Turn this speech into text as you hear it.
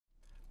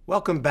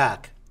Welcome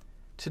back.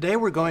 Today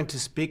we're going to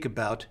speak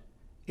about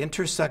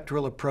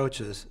intersectoral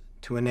approaches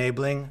to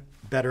enabling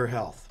better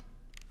health.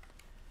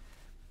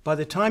 By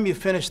the time you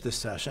finish this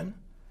session,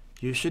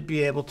 you should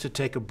be able to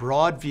take a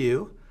broad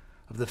view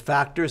of the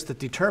factors that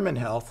determine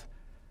health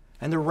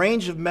and the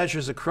range of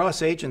measures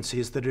across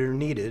agencies that are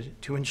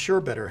needed to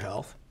ensure better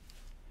health,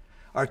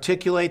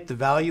 articulate the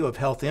value of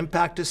health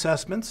impact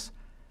assessments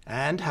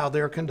and how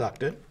they're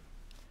conducted,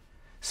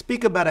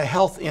 speak about a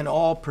health in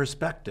all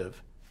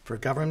perspective for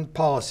government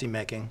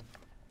policymaking,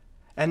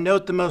 and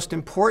note the most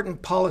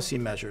important policy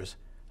measures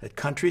that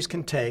countries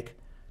can take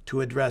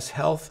to address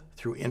health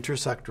through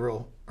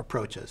intersectoral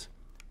approaches.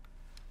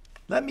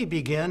 Let me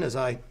begin, as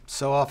I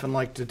so often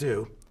like to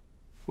do,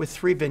 with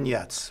 3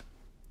 vignettes.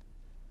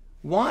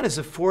 Juan is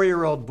a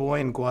 4-year-old boy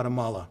in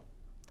Guatemala.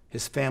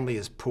 His family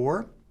is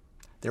poor,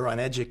 they're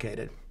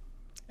uneducated,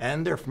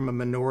 and they're from a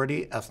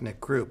minority ethnic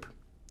group.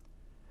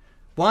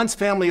 Juan's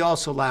family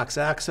also lacks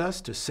access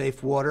to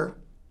safe water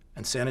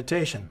and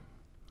sanitation.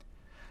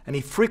 And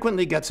he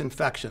frequently gets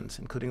infections,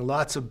 including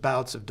lots of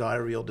bouts of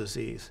diarrheal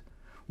disease.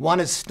 Juan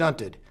is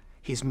stunted.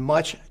 He's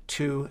much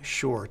too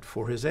short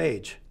for his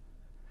age.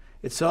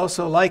 It's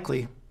also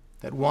likely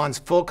that Juan's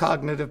full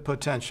cognitive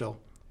potential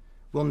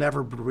will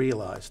never be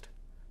realized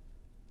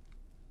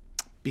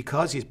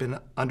because he's been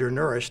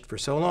undernourished for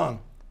so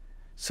long.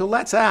 So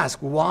let's ask,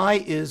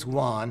 why is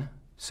Juan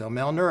so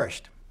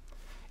malnourished?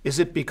 Is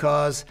it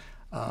because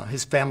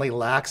his family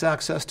lacks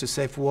access to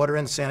safe water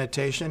and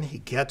sanitation? He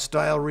gets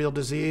diarrheal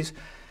disease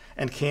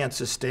and can't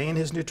sustain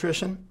his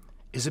nutrition?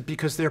 Is it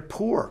because they're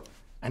poor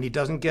and he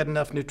doesn't get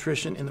enough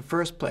nutrition in the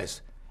first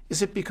place?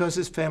 Is it because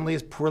his family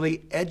is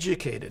poorly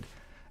educated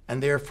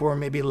and therefore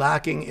may be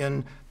lacking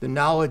in the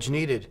knowledge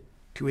needed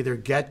to either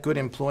get good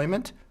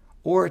employment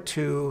or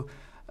to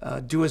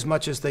do as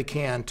much as they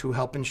can to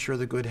help ensure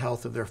the good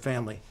health of their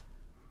family?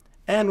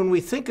 And when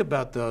we think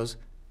about those,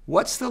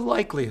 what's the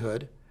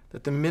likelihood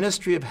that the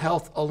Ministry of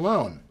Health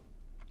alone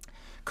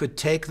could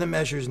take the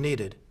measures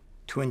needed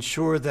to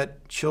ensure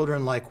that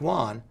children like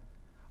Juan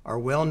are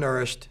well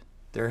nourished,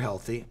 they're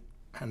healthy,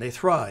 and they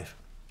thrive?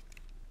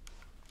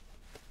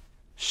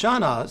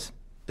 Shahnaz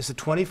is a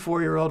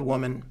 24-year-old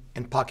woman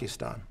in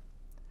Pakistan.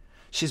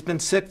 She's been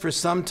sick for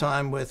some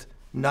time with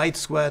night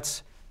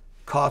sweats,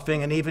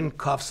 coughing, and even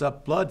coughs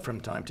up blood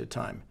from time to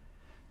time.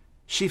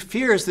 She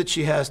fears that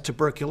she has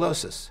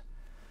tuberculosis.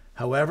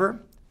 However,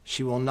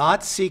 she will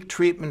not seek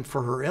treatment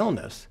for her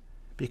illness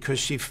because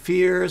she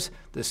fears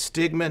the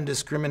stigma and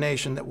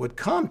discrimination that would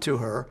come to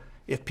her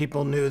if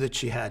people knew that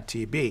she had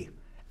TB,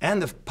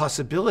 and the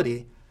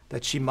possibility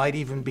that she might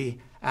even be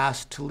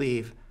asked to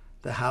leave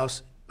the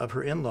house of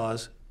her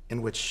in-laws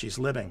in which she's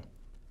living.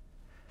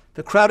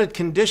 The crowded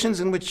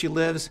conditions in which she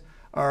lives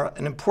are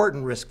an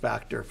important risk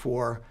factor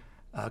for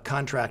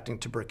contracting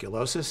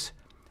tuberculosis.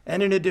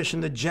 And in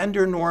addition, the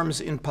gender norms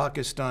in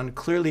Pakistan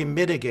clearly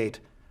mitigate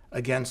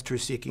against her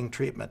seeking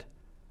treatment.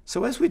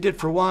 So as we did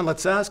for Juan,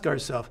 let's ask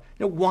ourselves,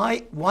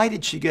 why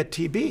did she get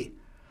TB?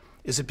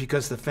 Is it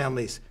because the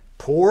family's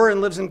poor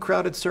and lives in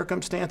crowded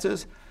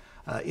circumstances?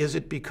 Is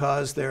it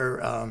because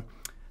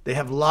they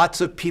have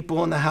lots of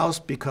people in the house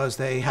because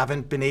they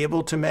haven't been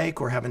able to make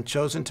or haven't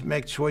chosen to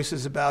make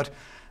choices about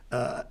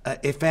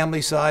a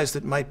family size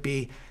that might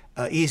be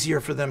easier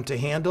for them to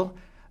handle?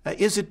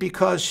 Is it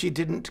because she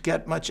didn't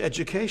get much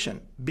education,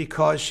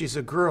 because she's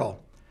a girl?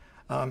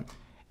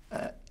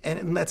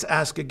 And let's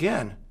ask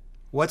again,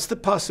 what's the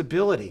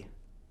possibility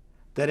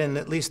that in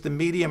at least the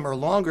medium or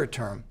longer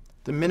term,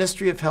 the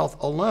Ministry of Health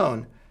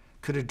alone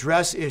could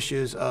address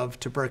issues of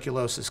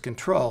tuberculosis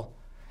control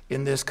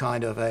in this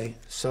kind of a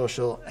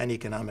social and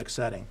economic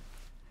setting?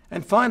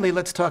 And finally,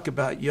 let's talk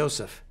about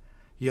Yosef.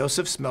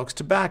 Yosef smokes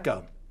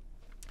tobacco.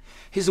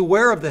 He's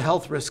aware of the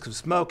health risks of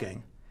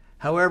smoking.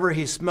 However,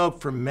 he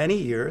smoked for many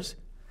years.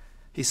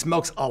 He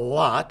smokes a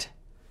lot.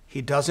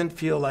 He doesn't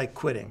feel like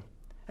quitting.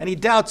 And he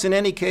doubts in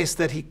any case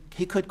that he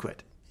could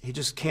quit. He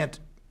just can't,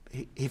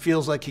 he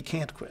feels like he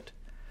can't quit.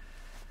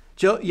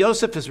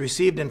 Yosef has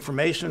received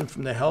information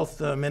from the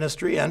health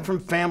ministry and from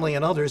family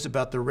and others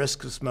about the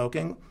risks of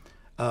smoking,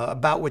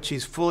 about which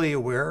he's fully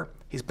aware.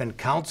 He's been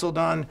counseled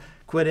on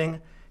quitting.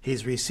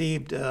 He's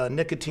received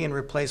nicotine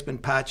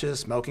replacement patches,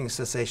 smoking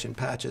cessation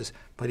patches,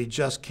 but he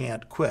just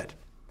can't quit.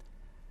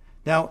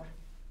 Now,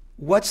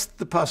 what's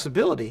the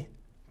possibility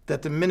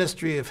that the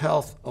Ministry of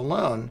Health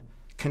alone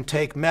can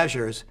take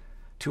measures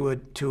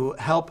to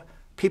help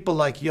people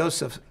like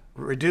Yosef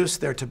reduce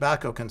their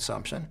tobacco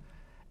consumption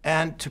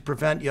and to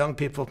prevent young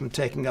people from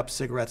taking up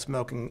cigarette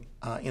smoking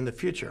in the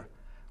future,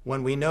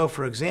 when we know,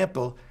 for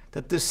example,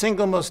 that the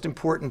single most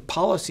important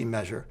policy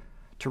measure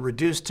to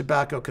reduce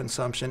tobacco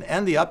consumption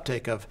and the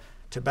uptake of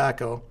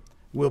tobacco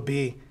will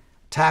be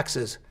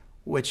taxes,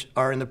 which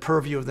are in the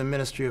purview of the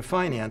Ministry of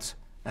Finance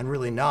and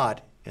really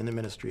not in the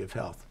Ministry of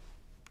Health.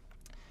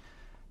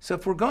 So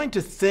if we're going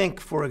to think,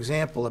 for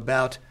example,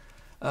 about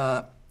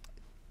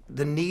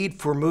the need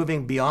for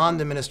moving beyond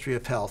the Ministry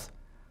of Health,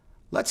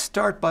 let's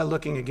start by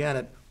looking again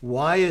at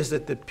why is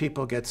it that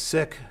people get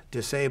sick,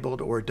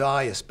 disabled, or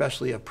die,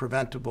 especially of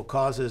preventable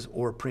causes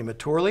or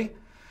prematurely?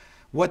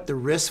 what the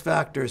risk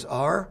factors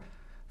are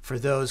for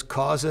those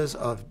causes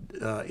of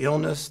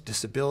illness,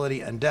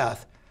 disability, and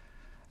death.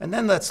 And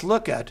then let's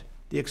look at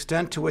the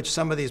extent to which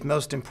some of these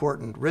most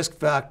important risk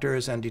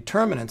factors and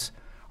determinants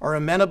are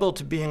amenable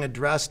to being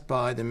addressed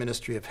by the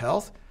Ministry of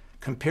Health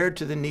compared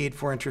to the need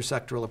for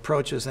intersectoral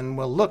approaches. And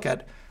we'll look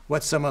at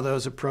what some of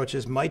those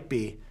approaches might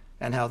be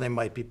and how they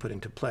might be put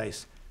into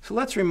place. So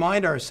let's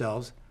remind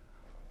ourselves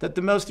that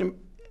the most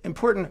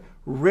important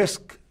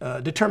risk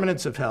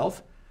determinants of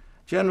health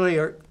generally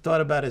are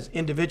thought about as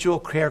individual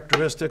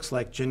characteristics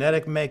like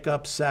genetic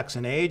makeup, sex,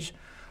 and age,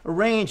 a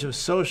range of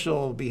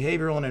social,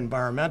 behavioral, and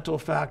environmental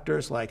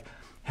factors like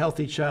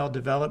healthy child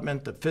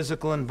development, the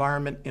physical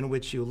environment in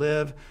which you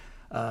live,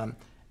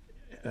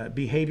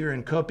 behavior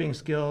and coping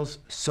skills,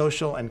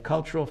 social and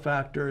cultural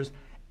factors,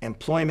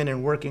 employment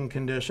and working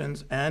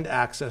conditions, and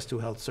access to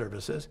health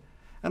services.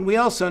 And we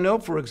also know,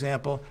 for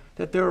example,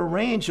 that there are a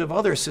range of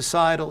other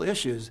societal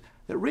issues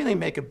that really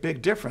make a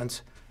big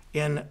difference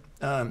in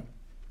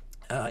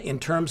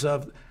terms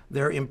of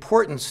their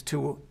importance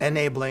to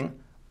enabling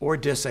or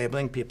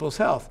disabling people's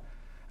health.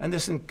 And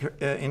this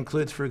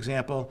includes, for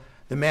example,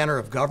 the manner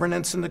of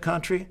governance in the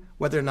country,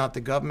 whether or not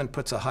the government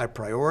puts a high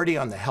priority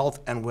on the health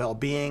and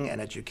well-being and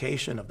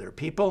education of their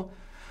people,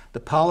 the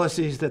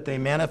policies that they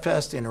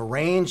manifest in a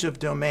range of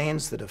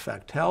domains that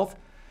affect health,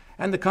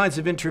 and the kinds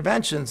of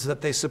interventions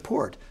that they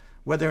support,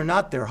 whether or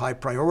not they're high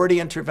priority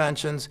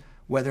interventions,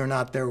 whether or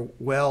not they're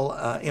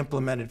well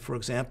implemented, for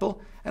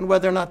example, and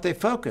whether or not they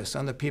focus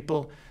on the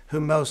people who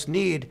most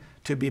need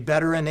to be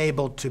better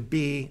enabled to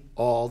be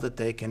all that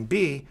they can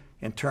be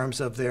in terms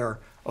of their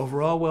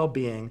overall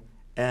well-being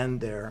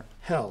and their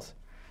health.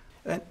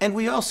 And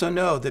we also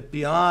know that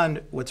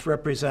beyond what's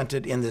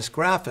represented in this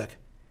graphic,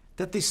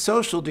 that the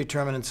social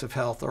determinants of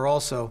health are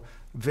also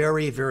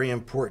very, very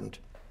important.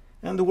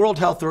 And the World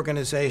Health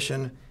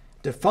Organization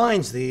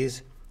defines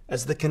these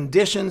as the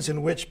conditions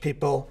in which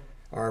people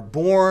are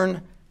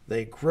born,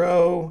 they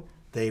grow,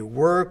 they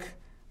work,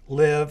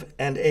 live,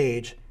 and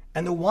age,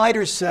 and the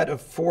wider set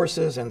of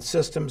forces and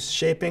systems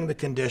shaping the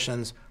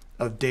conditions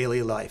of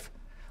daily life.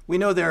 We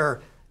know there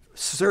are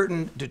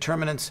certain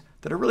determinants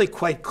that are really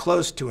quite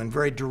close to and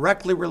very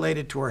directly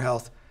related to our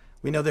health.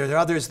 We know there are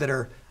others that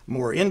are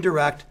more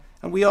indirect,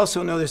 and we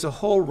also know there's a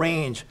whole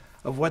range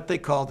of what they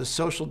call the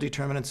social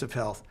determinants of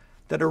health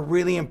that are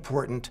really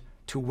important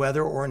to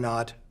whether or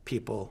not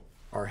people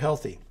are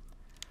healthy.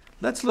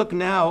 Let's look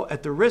now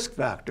at the risk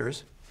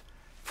factors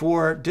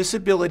for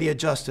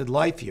disability-adjusted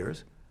life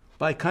years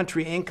by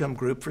country income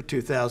group for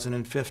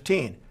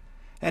 2015.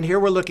 And here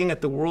we're looking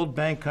at the World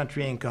Bank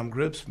country income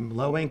groups from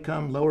low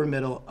income, lower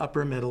middle,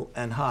 upper middle,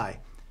 and high.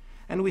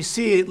 And we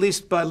see, at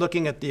least by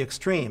looking at the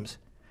extremes,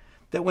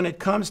 that when it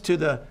comes to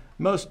the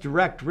most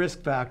direct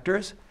risk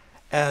factors,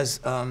 as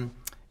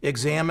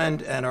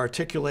examined and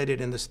articulated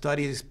in the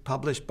studies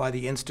published by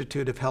the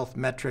Institute of Health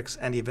Metrics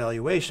and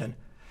Evaluation,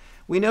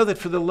 we know that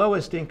for the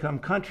lowest income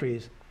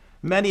countries,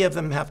 many of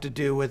them have to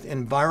do with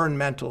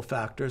environmental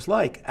factors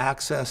like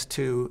access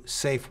to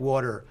safe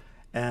water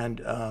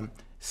and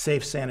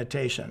safe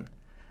sanitation,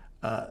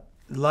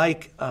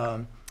 like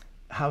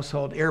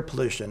household air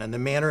pollution and the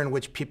manner in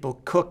which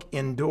people cook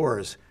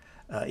indoors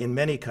in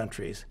many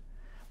countries.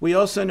 We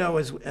also know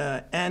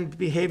and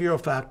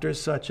behavioral factors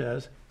such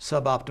as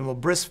suboptimal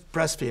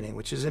breastfeeding,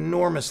 which is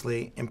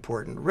enormously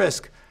important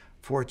risk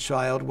for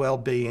child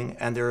well-being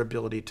and their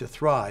ability to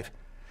thrive.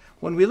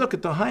 When we look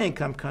at the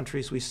high-income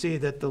countries, we see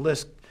that the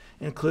list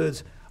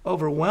includes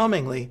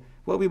overwhelmingly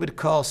what we would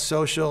call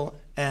social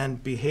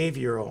and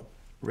behavioral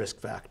risk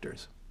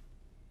factors.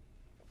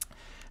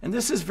 And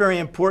this is very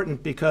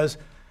important because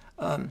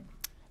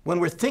when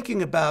we're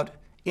thinking about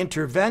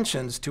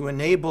interventions to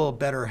enable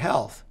better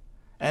health,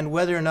 and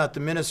whether or not the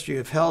Ministry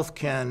of Health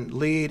can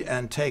lead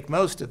and take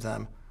most of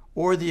them,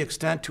 or the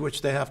extent to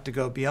which they have to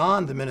go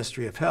beyond the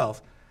Ministry of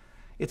Health,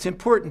 it's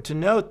important to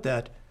note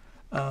that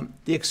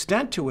the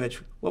extent to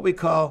which what we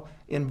call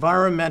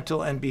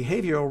environmental and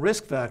behavioral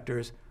risk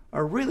factors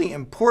are really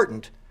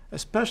important,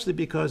 especially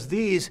because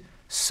these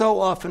so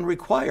often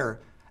require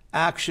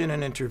action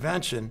and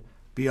intervention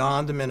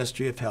beyond the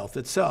Ministry of Health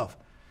itself.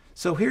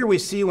 So here we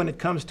see when it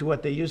comes to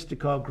what they used to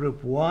call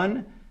Group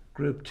 1,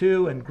 Group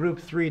 2, and Group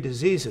 3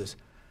 diseases,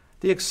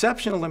 the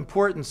exceptional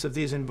importance of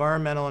these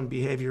environmental and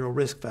behavioral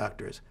risk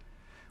factors,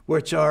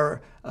 which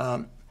are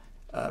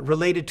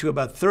related to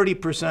about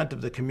 30%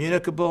 of the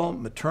communicable,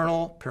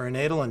 maternal,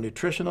 perinatal, and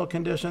nutritional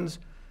conditions.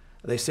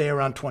 They say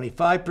around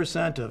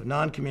 25% of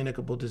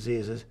non-communicable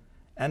diseases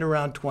and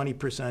around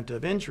 20%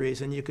 of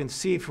injuries. And you can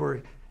see,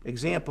 for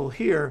example,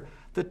 here,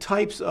 the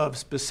types of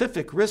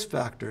specific risk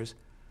factors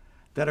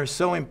that are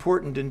so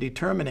important in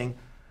determining,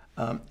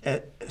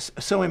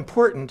 so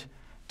important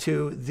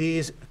to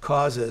these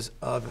causes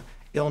of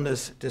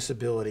illness,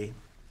 disability,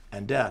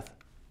 and death.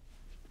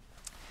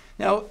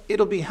 Now,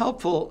 it'll be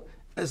helpful,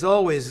 as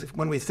always,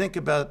 when we think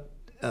about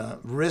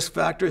risk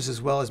factors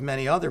as well as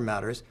many other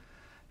matters,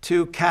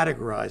 to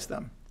categorize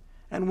them.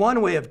 And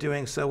one way of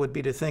doing so would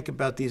be to think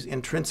about these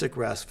intrinsic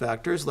risk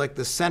factors, like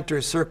the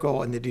center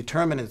circle in the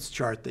determinants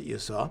chart that you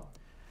saw,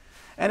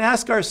 and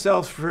ask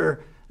ourselves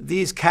for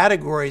these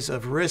categories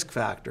of risk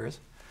factors.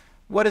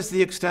 What is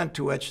the extent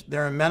to which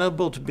they're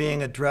amenable to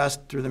being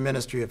addressed through the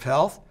Ministry of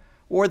Health,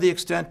 or the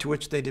extent to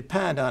which they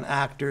depend on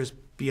actors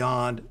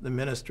beyond the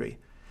ministry?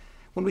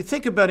 When we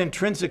think about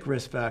intrinsic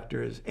risk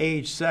factors,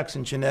 age, sex,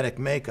 and genetic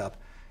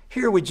makeup,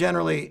 here we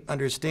generally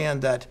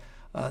understand that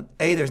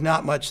A, there's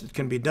not much that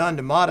can be done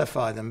to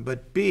modify them,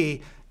 but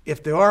B,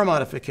 if there are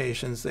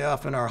modifications, they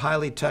often are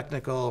highly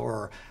technical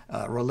or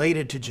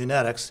related to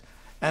genetics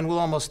and will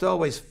almost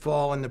always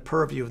fall in the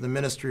purview of the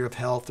Ministry of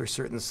Health or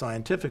certain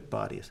scientific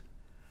bodies.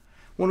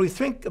 When we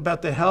think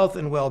about the health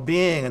and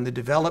well-being and the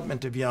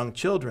development of young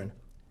children,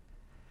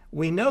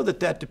 we know that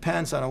that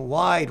depends on a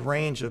wide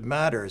range of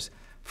matters.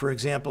 For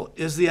example,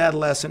 is the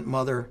adolescent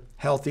mother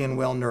healthy and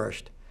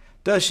well-nourished?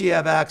 Does she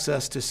have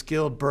access to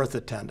skilled birth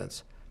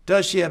attendants?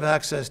 Does she have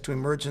access to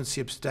emergency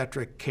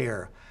obstetric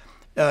care?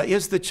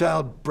 Is the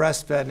child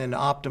breastfed in an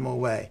optimal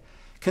way?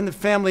 Can the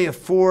family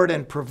afford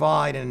and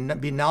provide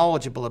and be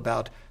knowledgeable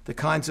about the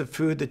kinds of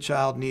food the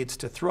child needs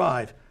to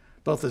thrive,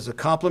 both as a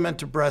complement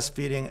to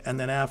breastfeeding and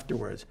then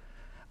afterwards?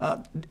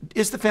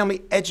 Is the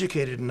family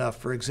educated enough,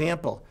 for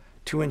example,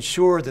 to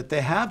ensure that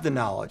they have the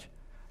knowledge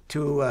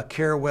to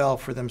care well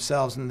for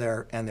themselves and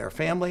their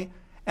family,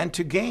 and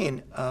to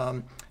gain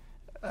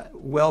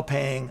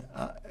well-paying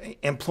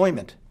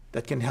employment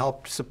that can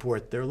help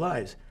support their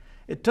lives?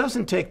 It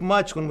doesn't take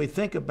much when we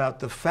think about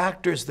the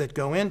factors that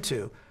go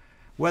into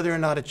whether or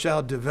not a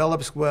child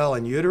develops well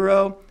in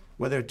utero,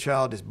 whether a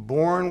child is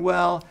born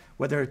well,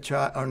 whether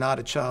or not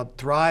a child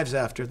thrives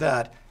after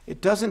that.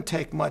 It doesn't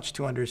take much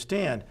to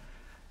understand.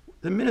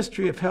 The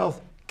Ministry of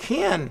Health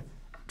can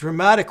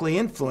dramatically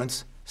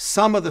influence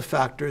some of the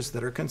factors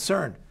that are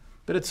concerned,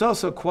 but it's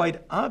also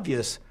quite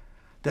obvious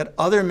that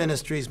other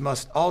ministries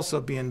must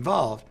also be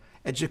involved.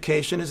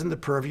 Education is in the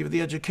purview of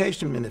the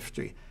Education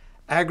Ministry.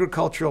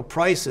 Agricultural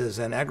prices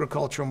and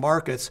agricultural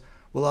markets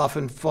will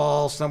often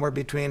fall somewhere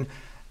between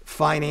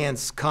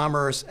finance,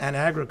 commerce, and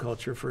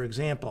agriculture, for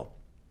example.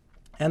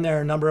 And there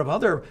are a number of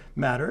other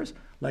matters,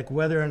 like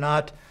whether or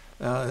not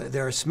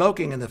there is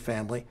smoking in the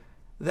family,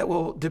 that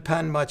will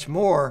depend much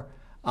more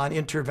on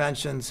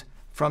interventions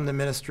from the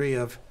Ministry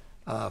of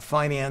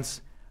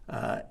Finance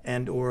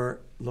and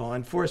or law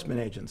enforcement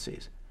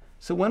agencies.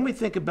 So when we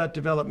think about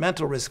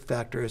developmental risk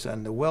factors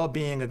and the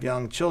well-being of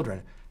young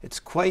children, it's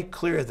quite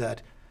clear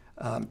that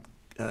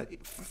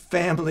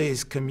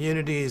families,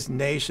 communities,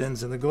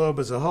 nations, and the globe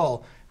as a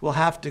whole will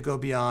have to go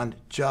beyond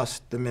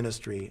just the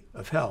Ministry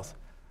of Health.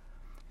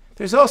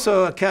 There's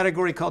also a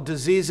category called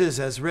diseases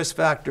as risk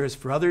factors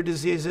for other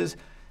diseases.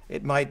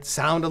 It might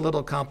sound a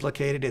little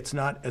complicated. It's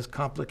not as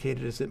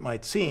complicated as it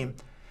might seem.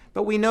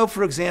 But we know,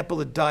 for example,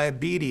 that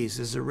diabetes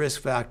is a risk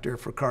factor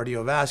for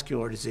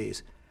cardiovascular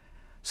disease.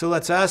 So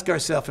let's ask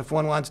ourselves, if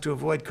one wants to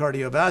avoid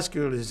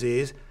cardiovascular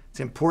disease, it's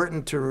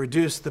important to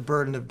reduce the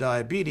burden of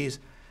diabetes.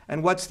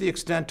 And what's the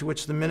extent to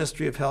which the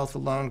Ministry of Health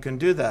alone can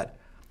do that?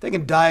 They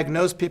can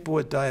diagnose people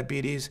with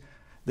diabetes.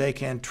 They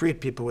can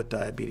treat people with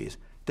diabetes.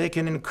 They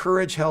can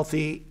encourage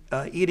healthy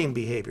eating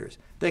behaviors.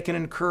 They can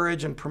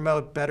encourage and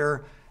promote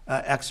better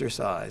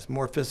exercise,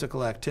 more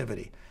physical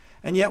activity.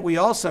 And yet we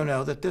also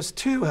know that this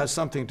too has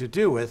something to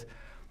do with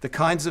the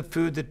kinds of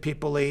food that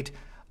people eat,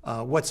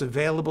 what's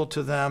available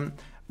to them,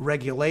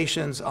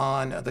 regulations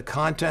on the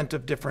content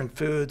of different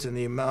foods and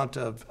the amount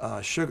of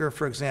sugar,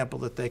 for example,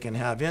 that they can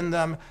have in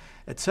them,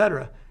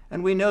 etc.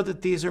 And we know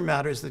that these are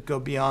matters that go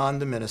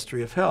beyond the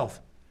Ministry of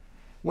Health.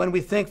 When we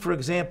think, for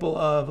example,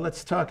 of,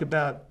 let's talk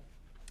about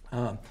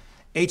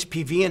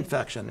HPV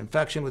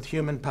infection with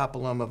human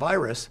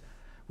papillomavirus,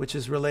 which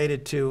is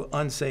related to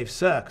unsafe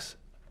sex,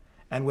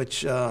 and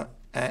which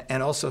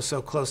and also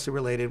so closely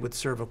related with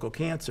cervical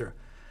cancer.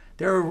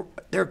 There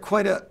are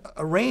quite a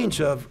range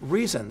of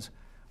reasons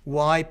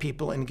why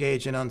people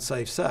engage in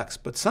unsafe sex,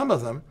 but some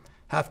of them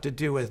have to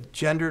do with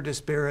gender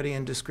disparity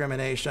and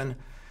discrimination,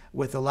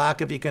 with the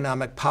lack of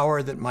economic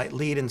power that might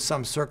lead in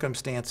some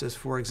circumstances,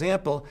 for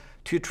example,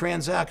 to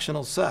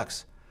transactional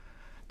sex.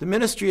 The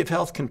Ministry of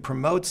Health can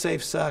promote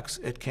safe sex.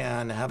 It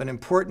can have an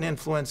important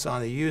influence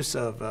on the use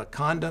of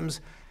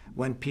condoms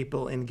when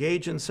people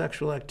engage in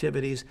sexual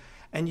activities.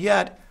 And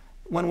yet,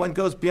 when one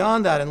goes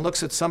beyond that and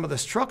looks at some of the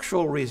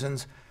structural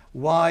reasons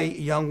why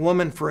young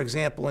women, for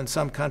example, in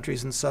some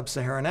countries in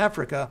sub-Saharan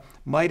Africa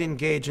might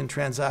engage in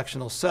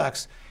transactional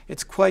sex,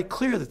 it's quite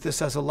clear that this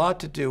has a lot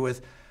to do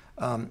with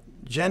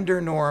gender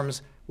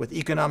norms, with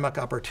economic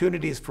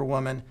opportunities for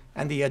women,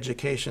 and the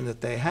education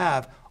that they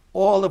have,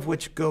 all of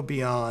which go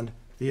beyond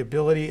the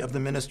ability of the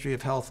Ministry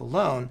of Health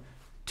alone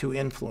to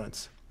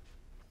influence.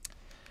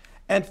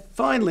 And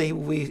finally,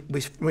 we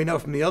know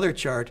from the other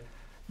chart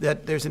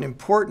that there's an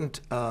important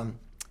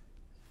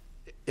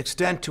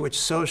extent to which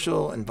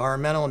social,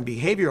 environmental, and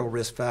behavioral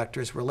risk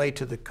factors relate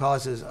to the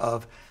causes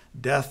of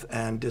death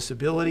and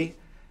disability.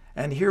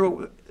 And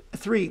here,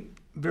 three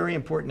very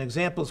important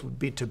examples would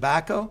be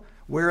tobacco,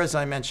 where, as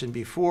I mentioned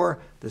before,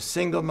 the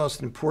single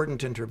most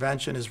important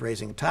intervention is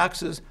raising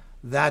taxes.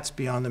 That's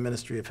beyond the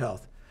Ministry of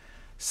Health.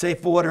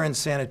 Safe water and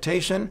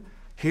sanitation.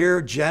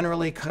 Here,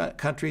 generally,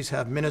 countries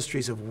have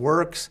ministries of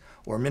works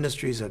or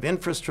ministries of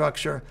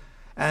infrastructure,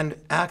 and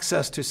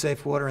access to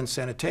safe water and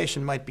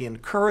sanitation might be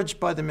encouraged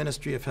by the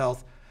Ministry of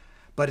Health,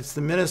 but it's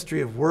the Ministry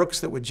of Works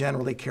that would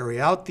generally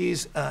carry out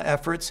these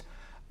efforts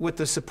with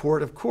the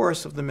support, of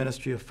course, of the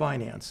Ministry of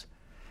Finance.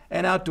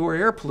 And outdoor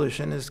air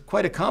pollution is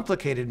quite a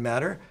complicated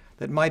matter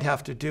that might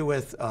have to do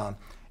with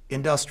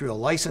industrial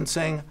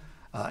licensing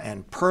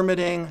and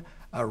permitting,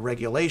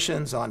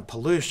 regulations on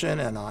pollution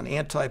and on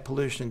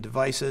anti-pollution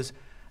devices.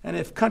 And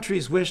if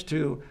countries wish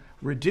to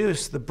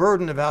reduce the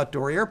burden of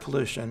outdoor air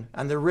pollution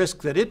and the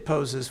risk that it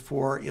poses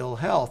for ill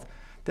health,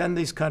 then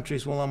these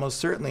countries will almost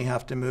certainly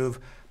have to move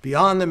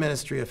beyond the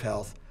Ministry of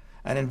Health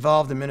and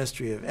involve the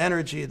Ministry of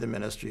Energy, the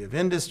Ministry of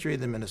Industry,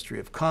 the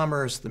Ministry of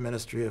Commerce, the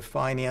Ministry of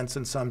Finance,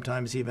 and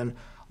sometimes even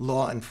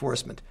law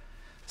enforcement.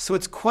 So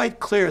it's quite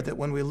clear that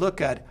when we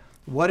look at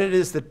what it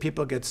is that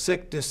people get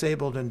sick,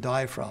 disabled, and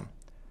die from,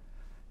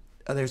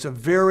 there's a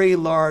very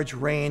large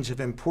range of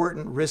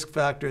important risk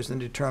factors and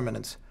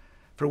determinants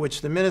for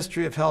which the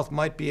Ministry of Health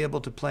might be able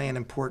to play an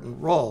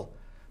important role.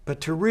 But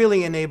to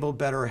really enable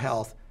better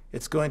health,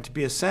 it's going to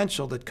be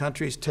essential that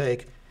countries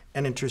take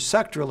an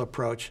intersectoral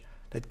approach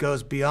that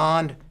goes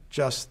beyond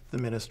just the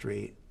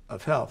Ministry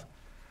of Health.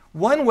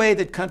 One way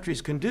that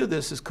countries can do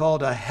this is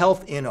called a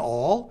health in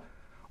all,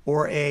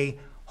 or a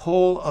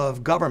whole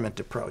of government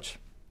approach.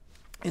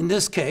 In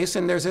this case,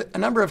 and there's a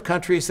number of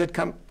countries that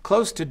come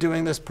close to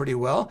doing this pretty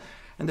well,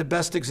 and the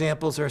best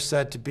examples are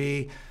said to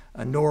be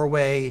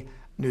Norway,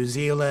 New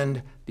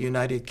Zealand, the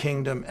United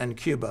Kingdom, and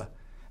Cuba.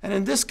 And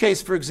in this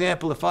case, for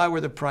example, if I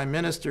were the Prime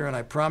Minister, and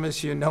I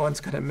promise you no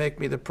one's going to make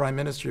me the Prime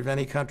Minister of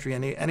any country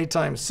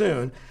anytime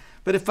soon,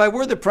 but if I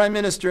were the Prime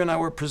Minister and I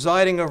were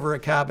presiding over a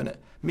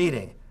cabinet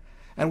meeting,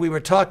 and we were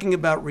talking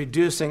about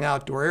reducing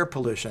outdoor air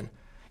pollution,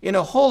 in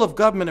a whole of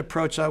government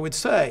approach, I would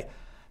say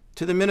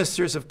to the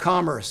Ministers of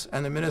Commerce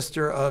and the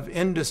Minister of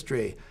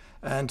Industry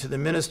and to the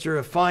Minister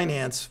of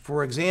Finance,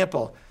 for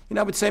example,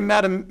 I would say,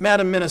 Madam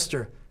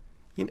Minister,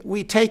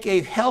 we take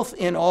a health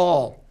in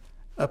all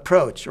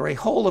approach, or a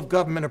whole of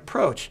government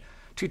approach,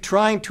 to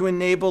trying to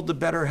enable the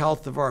better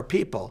health of our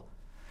people.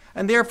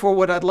 And therefore,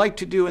 what I'd like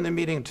to do in the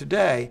meeting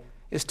today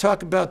is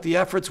talk about the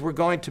efforts we're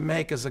going to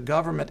make as a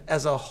government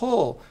as a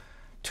whole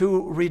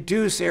to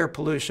reduce air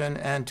pollution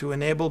and to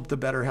enable the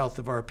better health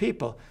of our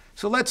people.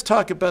 So let's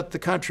talk about the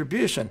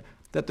contribution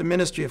that the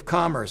Ministry of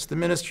Commerce, the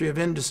Ministry of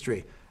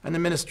Industry, and the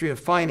Ministry of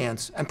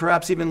Finance, and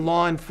perhaps even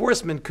law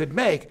enforcement could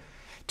make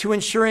to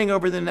ensuring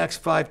over the next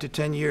 5 to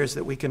 10 years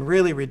that we can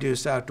really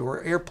reduce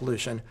outdoor air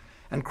pollution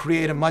and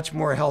create a much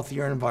more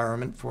healthier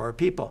environment for our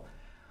people.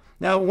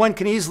 Now, one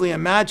can easily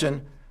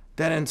imagine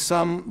that in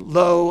some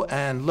low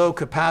and low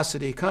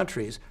capacity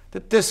countries,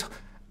 that this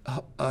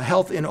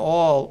health in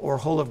all or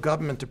whole of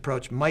government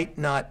approach might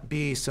not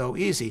be so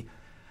easy.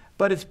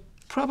 But it's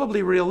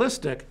probably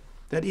realistic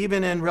that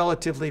even in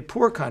relatively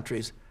poor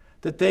countries,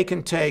 that they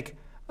can take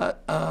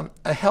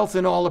a health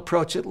in all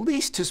approach at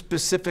least to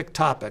specific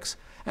topics.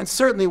 And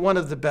certainly one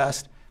of the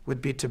best would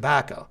be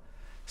tobacco.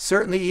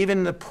 Certainly even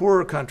in the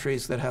poorer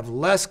countries that have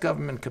less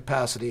government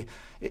capacity,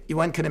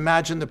 one can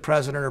imagine the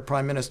president or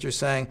prime minister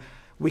saying,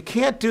 we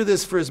can't do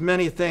this for as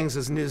many things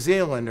as New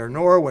Zealand or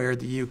Norway or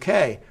the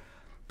UK,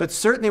 but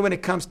certainly when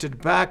it comes to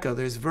tobacco,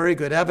 there's very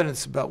good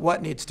evidence about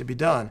what needs to be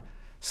done.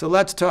 So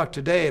let's talk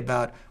today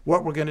about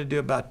what we're going to do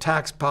about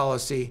tax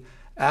policy,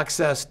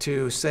 access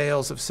to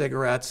sales of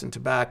cigarettes and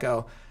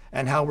tobacco,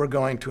 and how we're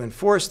going to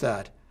enforce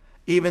that.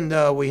 Even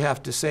though we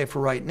have to say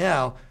for right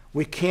now,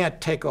 we can't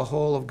take a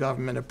whole of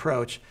government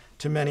approach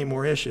to many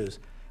more issues.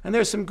 And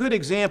there's some good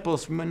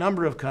examples from a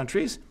number of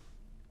countries,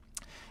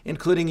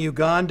 including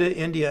Uganda,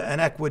 India,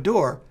 and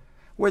Ecuador,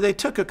 where they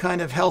took a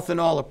kind of health in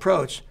all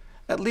approach,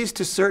 at least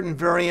to certain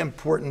very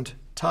important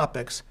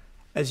topics,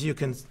 as you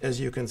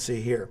can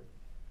see here.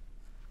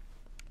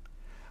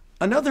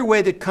 Another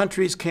way that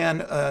countries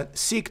can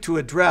seek to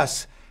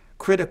address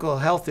critical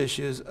health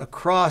issues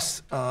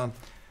across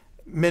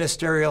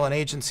ministerial and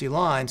agency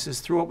lines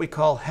is through what we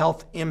call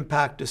health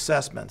impact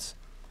assessments.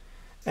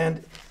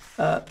 And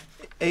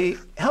a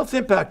health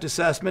impact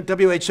assessment,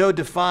 WHO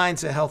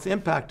defines a health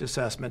impact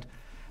assessment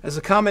as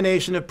a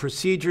combination of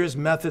procedures,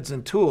 methods,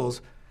 and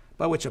tools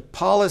by which a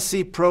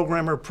policy,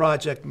 program, or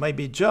project may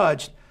be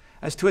judged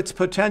as to its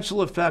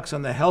potential effects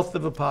on the health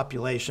of a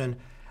population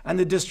and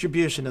the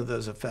distribution of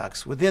those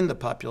effects within the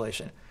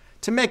population.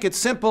 To make it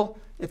simple,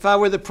 if I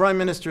were the Prime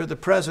Minister or the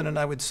President,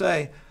 I would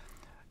say,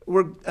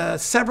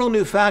 several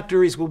new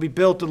factories will be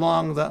built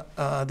along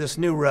this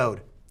new road.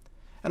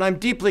 And I'm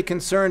deeply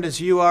concerned, as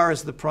you are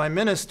as the Prime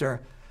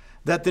Minister,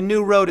 that the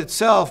new road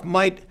itself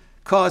might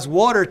cause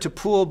water to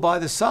pool by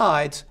the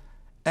sides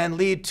and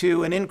lead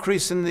to an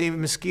increase in the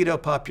mosquito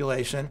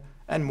population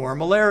and more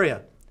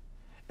malaria.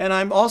 And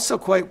I'm also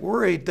quite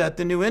worried that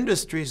the new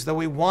industries, though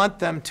we want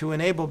them to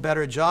enable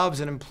better jobs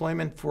and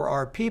employment for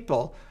our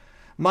people,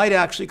 might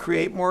actually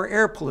create more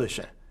air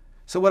pollution.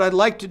 So what I'd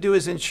like to do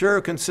is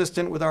ensure,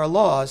 consistent with our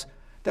laws,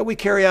 that we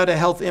carry out a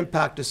health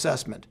impact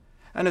assessment.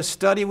 And a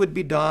study would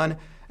be done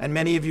and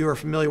many of you are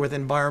familiar with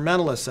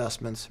environmental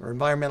assessments or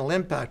environmental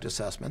impact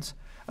assessments,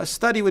 a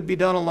study would be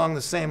done along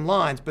the same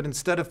lines, but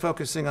instead of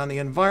focusing on the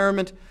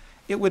environment,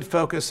 it would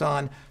focus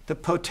on the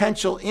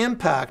potential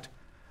impact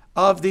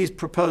of these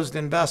proposed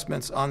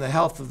investments on the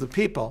health of the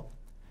people,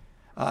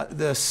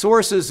 the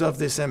sources of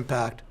this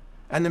impact,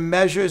 and the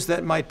measures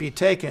that might be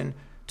taken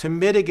to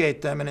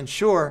mitigate them and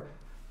ensure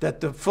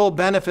that the full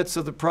benefits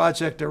of the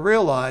project are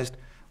realized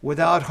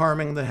without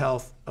harming the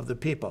health of the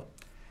people.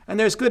 And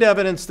there's good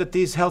evidence that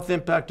these health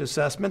impact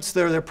assessments,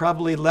 they're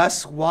probably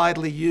less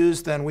widely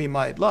used than we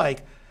might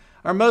like,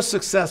 are most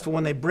successful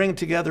when they bring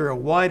together a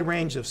wide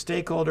range of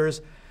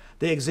stakeholders.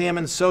 They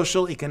examine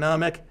social,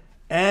 economic,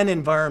 and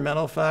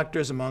environmental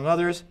factors, among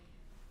others.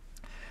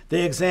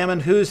 They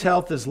examine whose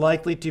health is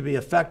likely to be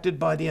affected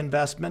by the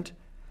investment,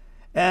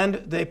 and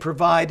they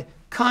provide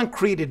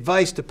concrete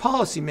advice to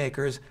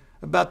policymakers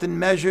about the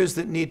measures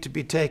that need to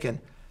be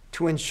taken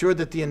to ensure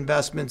that the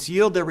investments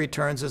yield their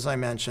returns, as I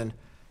mentioned,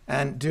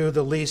 and do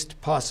the least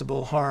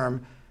possible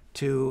harm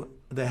to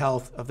the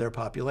health of their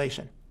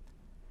population.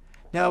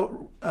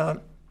 Now,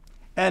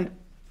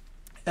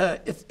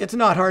 it's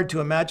not hard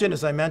to imagine,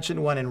 as I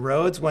mentioned, one in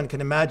roads. One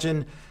can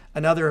imagine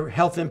another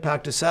health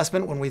impact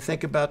assessment when we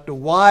think about the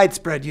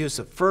widespread use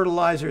of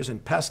fertilizers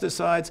and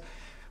pesticides,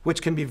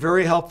 which can be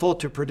very helpful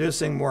to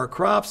producing more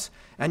crops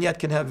and yet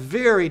can have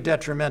very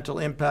detrimental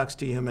impacts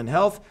to human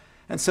health.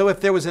 And so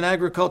if there was an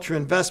agriculture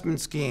investment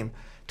scheme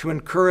to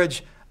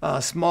encourage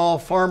small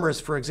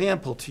farmers, for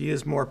example, to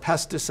use more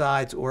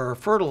pesticides or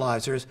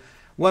fertilizers,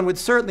 one would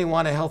certainly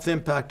want a health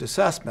impact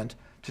assessment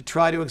to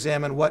try to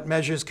examine what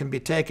measures can be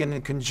taken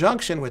in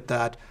conjunction with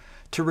that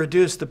to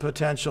reduce the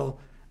potential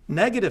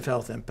negative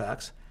health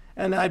impacts.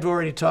 And I've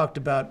already talked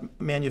about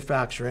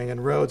manufacturing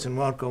and roads and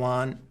won't go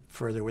on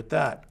further with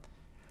that.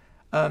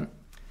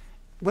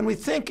 When we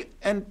think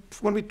and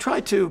when we try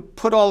to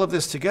put all of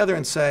this together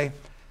and say,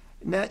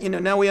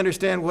 now we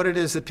understand what it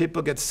is that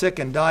people get sick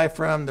and die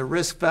from, the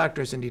risk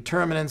factors and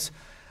determinants,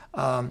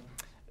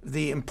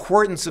 the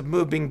importance of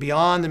moving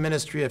beyond the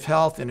Ministry of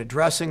Health and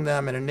addressing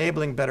them and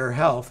enabling better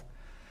health.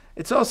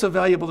 It's also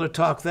valuable to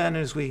talk then,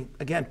 as we,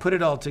 again, put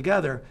it all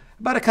together,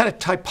 about a kind of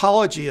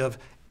typology of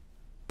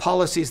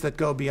policies that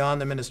go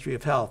beyond the Ministry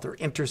of Health, or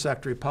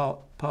intersectoral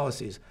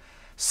policies.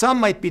 Some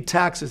might be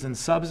taxes and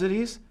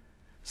subsidies.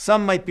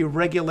 Some might be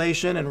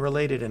regulation and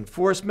related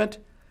enforcement.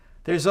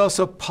 There's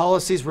also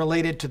policies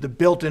related to the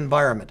built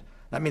environment.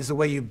 That means the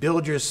way you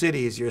build your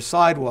cities, your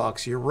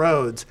sidewalks, your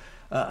roads,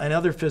 and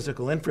other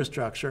physical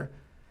infrastructure,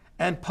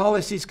 and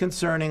policies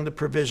concerning the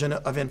provision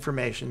of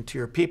information to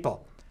your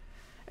people.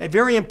 A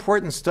very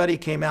important study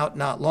came out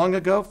not long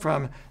ago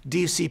from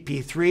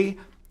DCP3,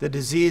 the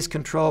Disease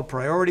Control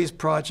Priorities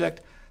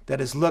Project, that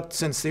has looked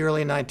since the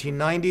early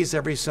 1990s,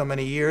 every so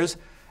many years,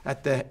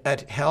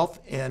 at health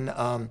in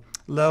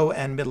low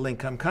and middle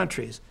income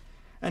countries.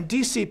 And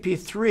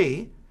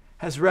DCP3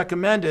 has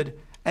recommended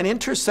an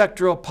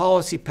intersectoral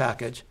policy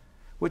package,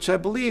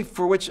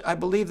 for which I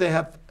believe they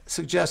have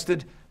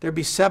suggested there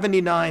be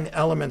 79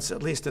 elements,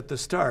 at least at the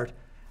start.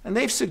 And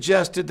they've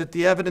suggested that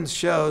the evidence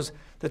shows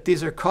that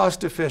these are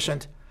cost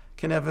efficient,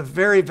 can have a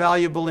very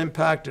valuable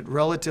impact at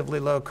relatively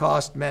low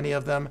cost, many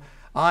of them,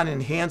 on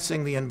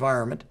enhancing the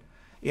environment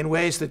in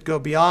ways that go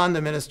beyond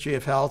the Ministry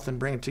of Health and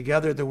bring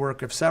together the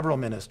work of several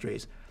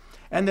ministries.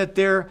 And that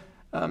they're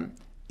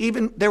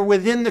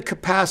within the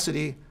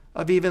capacity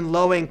of even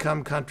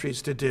low-income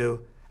countries to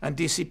do. And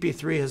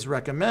DCP3 has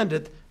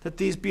recommended that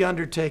these be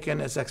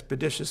undertaken as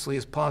expeditiously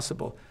as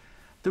possible.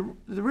 The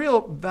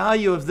real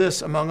value of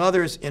this, among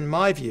others, in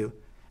my view,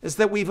 is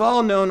that we've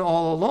all known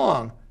all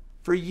along,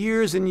 for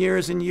years and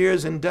years and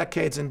years and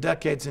decades and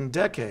decades and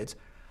decades,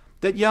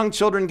 that young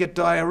children get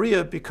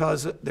diarrhea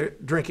because they're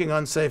drinking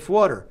unsafe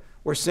water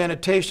or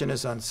sanitation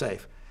is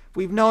unsafe.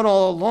 We've known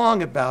all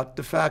along about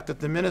the fact that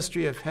the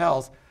Ministry of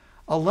Health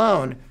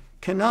alone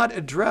cannot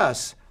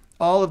address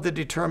all of the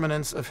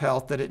determinants of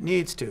health that it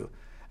needs to.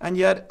 And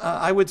yet,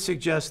 I would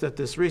suggest that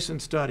this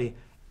recent study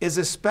is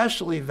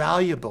especially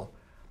valuable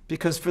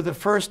because for the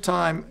first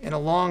time in a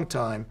long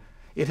time,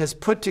 it has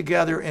put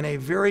together in a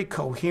very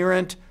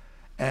coherent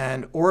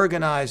and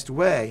organized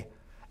way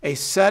a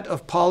set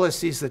of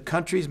policies that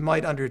countries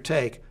might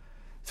undertake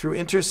through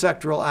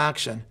intersectoral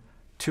action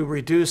to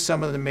reduce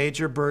some of the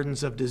major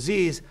burdens of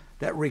disease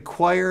that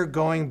require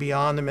going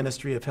beyond the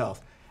Ministry of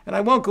Health. And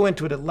I won't go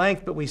into it at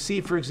length, but we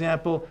see, for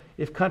example,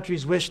 if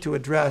countries wish to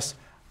address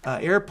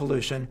air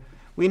pollution,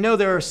 we know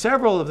there are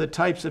several of the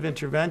types of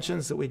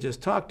interventions that we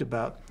just talked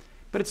about,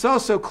 but it's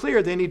also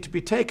clear they need to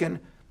be taken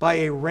by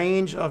a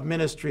range of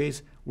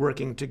ministries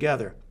working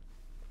together.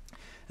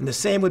 And the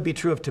same would be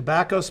true of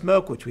tobacco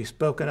smoke, which we've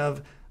spoken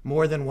of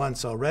more than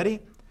once already.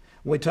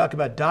 When we talk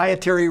about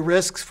dietary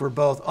risks for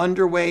both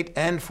underweight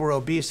and for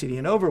obesity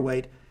and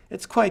overweight,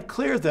 it's quite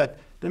clear that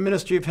the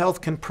Ministry of Health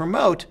can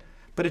promote,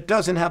 but it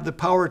doesn't have the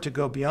power to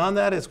go beyond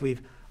that, as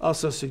we've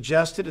also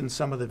suggested in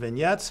some of the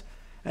vignettes.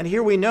 And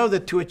here we know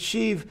that to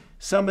achieve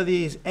some of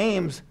these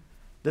aims,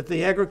 that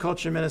the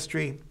Agriculture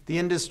Ministry, the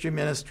Industry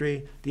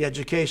Ministry, the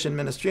Education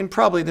Ministry, and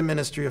probably the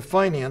Ministry of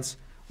Finance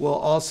will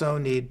also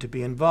need to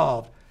be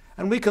involved.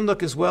 And we can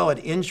look as well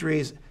at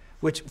injuries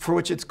for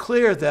which it's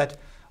clear that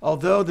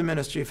although the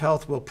Ministry of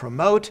Health will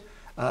promote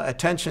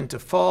attention to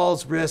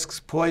falls, risks,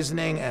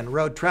 poisoning, and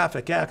road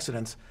traffic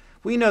accidents,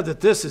 we know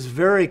that this is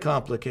very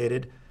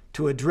complicated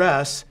to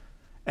address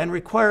and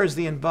requires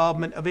the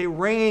involvement of a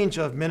range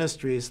of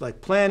ministries like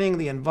planning,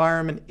 the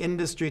environment,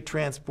 industry,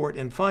 transport,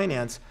 and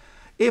finance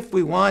if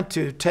we want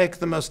to take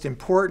the most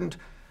important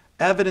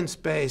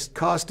evidence-based,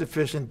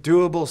 cost-efficient,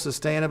 doable,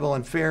 sustainable,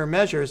 and fair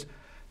measures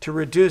to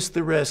reduce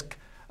the risk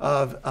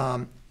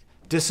of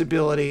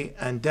disability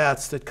and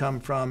deaths that come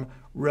from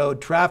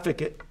road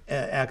traffic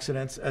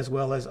accidents as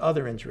well as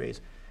other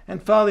injuries.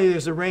 And finally,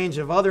 there's a range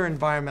of other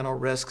environmental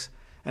risks,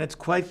 and it's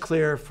quite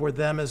clear for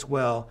them as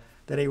well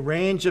that a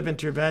range of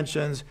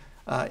interventions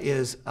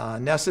is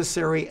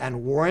necessary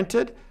and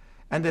warranted,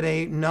 and that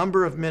a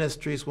number of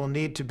ministries will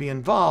need to be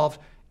involved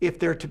if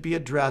they're to be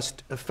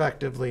addressed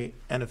effectively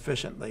and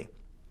efficiently.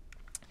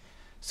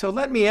 So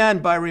let me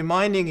end by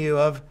reminding you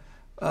of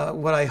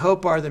what I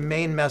hope are the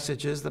main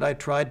messages that I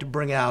tried to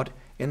bring out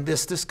in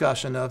this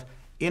discussion of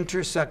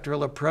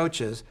intersectoral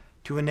approaches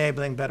to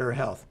enabling better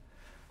health.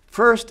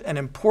 First, an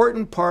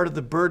important part of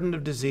the burden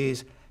of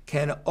disease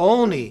can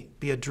only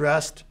be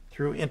addressed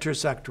through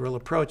intersectoral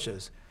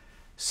approaches.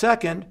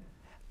 Second,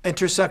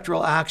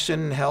 intersectoral action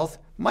in health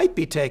might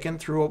be taken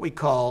through what we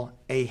call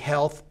a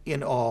health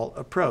in all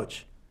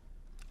approach,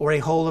 or a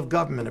whole of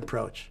government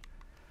approach.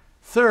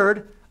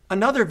 Third,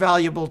 another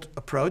valuable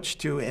approach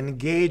to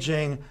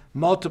engaging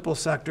multiple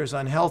sectors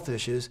on health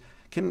issues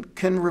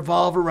can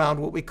revolve around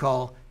what we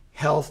call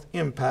health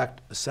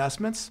impact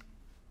assessments.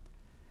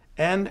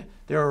 And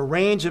there are a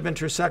range of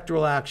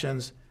intersectoral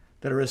actions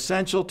that are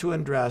essential to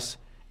address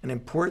an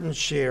important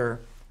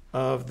share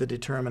of the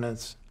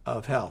determinants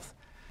of health.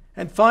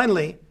 And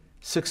finally,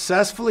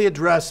 successfully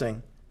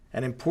addressing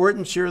an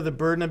important share of the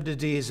burden of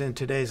disease in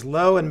today's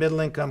low and middle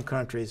income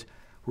countries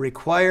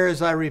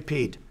requires, I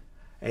repeat,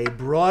 a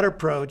broad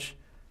approach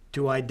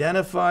to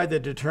identify the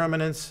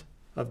determinants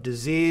of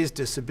disease,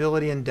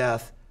 disability, and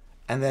death,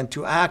 and then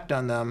to act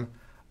on them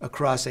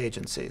across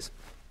agencies.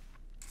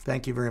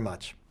 Thank you very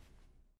much.